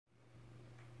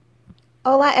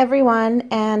Hola everyone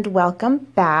and welcome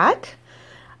back.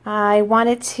 I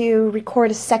wanted to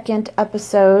record a second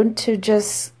episode to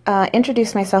just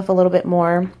introduce myself a little bit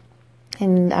more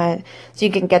and so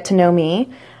you can get to know me.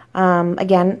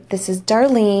 Again, this is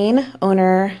Darlene,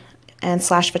 owner and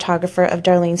slash photographer of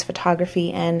Darlene's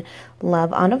Photography and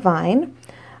Love on a Vine.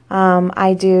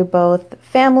 I do both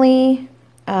family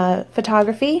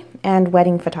photography and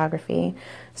wedding photography.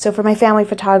 So for my family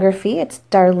photography, it's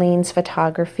Darlene's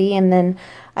Photography, and then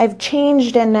I've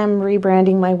changed and I'm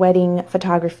rebranding my wedding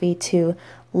photography to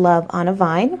Love on a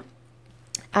Vine.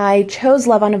 I chose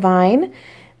Love on a Vine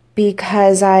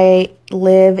because I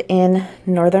live in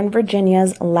Northern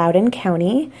Virginia's Loudoun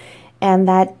County, and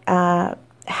that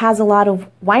has a lot of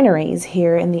wineries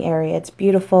here in the area. It's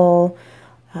beautiful.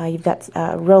 You've got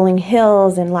rolling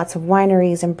hills and lots of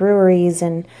wineries and breweries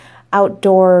and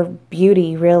outdoor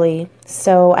beauty, really.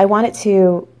 So I wanted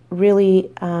to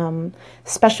really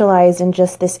specialize in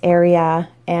just this area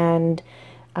and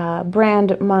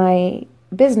brand my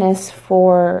business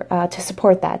for to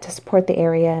support that, to support the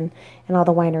area and all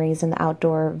the wineries and the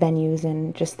outdoor venues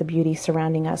and just the beauty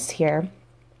surrounding us here.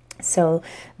 So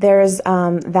there's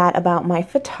that about my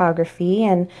photography,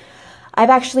 and I've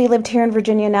actually lived here in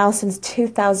Virginia now since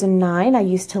 2009. I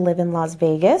used to live in Las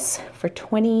Vegas for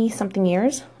 20 something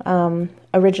years,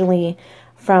 originally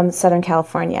from Southern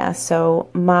California. So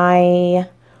my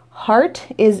heart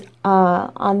is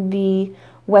on the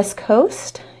West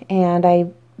Coast, and I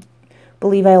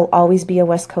believe I'll always be a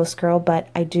West Coast girl, but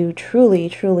I do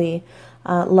truly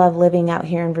love living out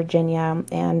here in Virginia.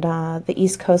 And the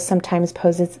East Coast sometimes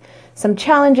poses some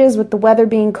challenges with the weather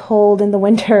being cold in the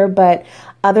winter, but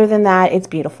other than that, it's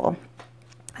beautiful.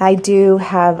 I do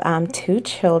have two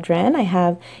children. I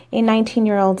have a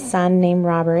 19-year-old son named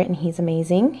Robert, and he's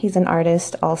amazing. He's an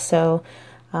artist, also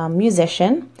a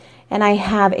musician. And I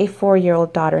have a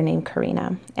 4-year-old daughter named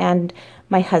Karina, and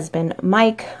my husband,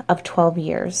 Mike, of 12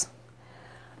 years.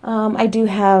 I do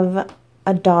have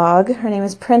a dog. Her name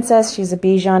is Princess. She's a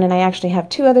Bichon, and I actually have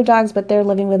two other dogs, but they're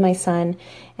living with my son,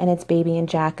 and it's Baby and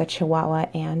Jack, a Chihuahua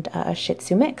and a Shih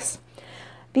Tzu mix.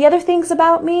 The other things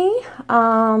about me,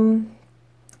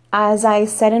 as I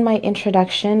said in my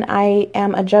introduction, I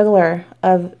am a juggler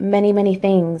of many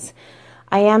things.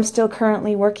 I am still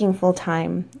currently working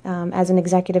full-time as an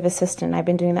executive assistant. I've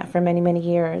been doing that for many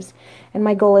years, and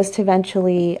my goal is to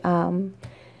eventually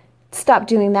stop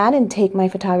doing that and take my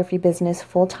photography business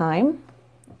full-time.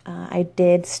 I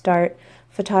did start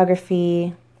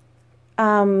photography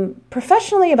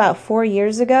professionally about 4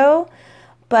 years ago,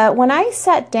 but when I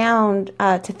sat down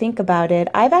to think about it,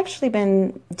 I've actually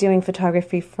been doing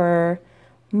photography for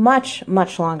much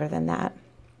longer than that.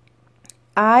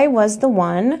 I was the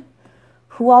one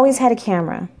who always had a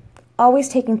camera, always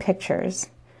taking pictures,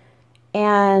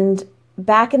 and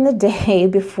back in the day,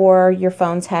 before your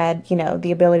phones had,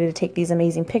 the ability to take these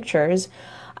amazing pictures,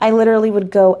 I literally would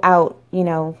go out,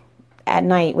 at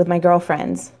night with my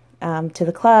girlfriends to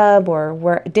the club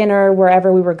or dinner,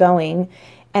 wherever we were going,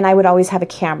 and I would always have a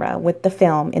camera with the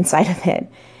film inside of it.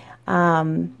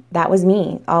 That was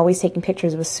me. Always taking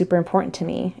pictures was super important to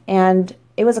me. And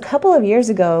it was a couple of years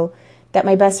ago that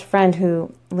my best friend,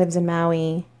 who lives in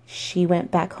Maui, she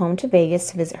went back home to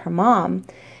Vegas to visit her mom.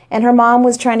 And her mom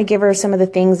was trying to give her some of the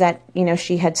things that,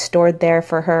 she had stored there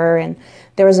for her. And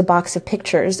there was a box of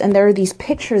pictures. And there were these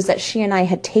pictures that she and I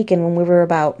had taken when we were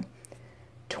about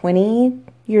 20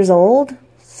 years old.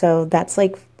 So that's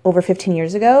like over 15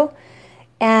 years ago.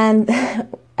 And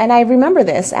I remember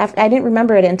this. I didn't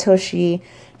remember it until she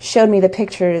showed me the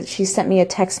picture. She sent me a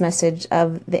text message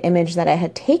of the image that I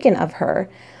had taken of her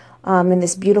in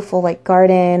this beautiful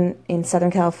garden in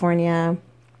Southern California.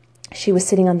 She was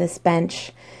sitting on this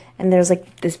bench, and there's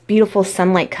this beautiful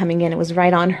sunlight coming in. It was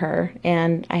right on her,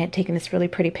 and I had taken this really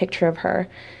pretty picture of her.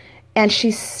 And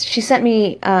she sent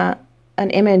me an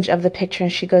image of the picture,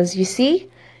 and she goes, "You see,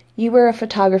 you were a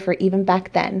photographer even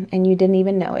back then, and you didn't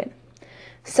even know it."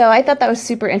 So I thought that was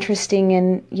super interesting,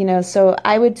 and so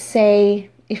I would say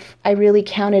if I really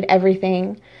counted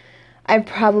everything, I've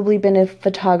probably been a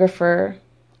photographer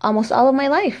almost all of my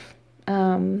life.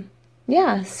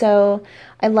 Yeah, so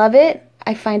I love it.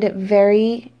 I find it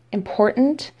very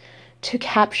important to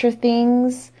capture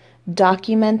things,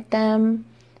 document them,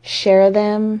 share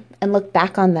them, and look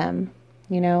back on them,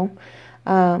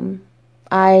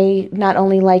 I not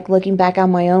only like looking back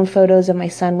on my own photos of my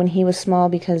son when he was small,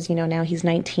 because, now he's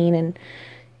 19 and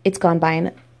it's gone by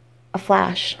in a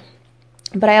flash,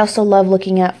 but I also love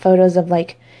looking at photos of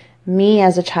me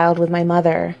as a child with my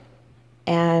mother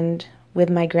and with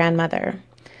my grandmother.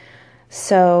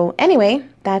 So anyway,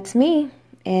 that's me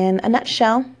in a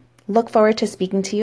nutshell. Look forward to speaking to you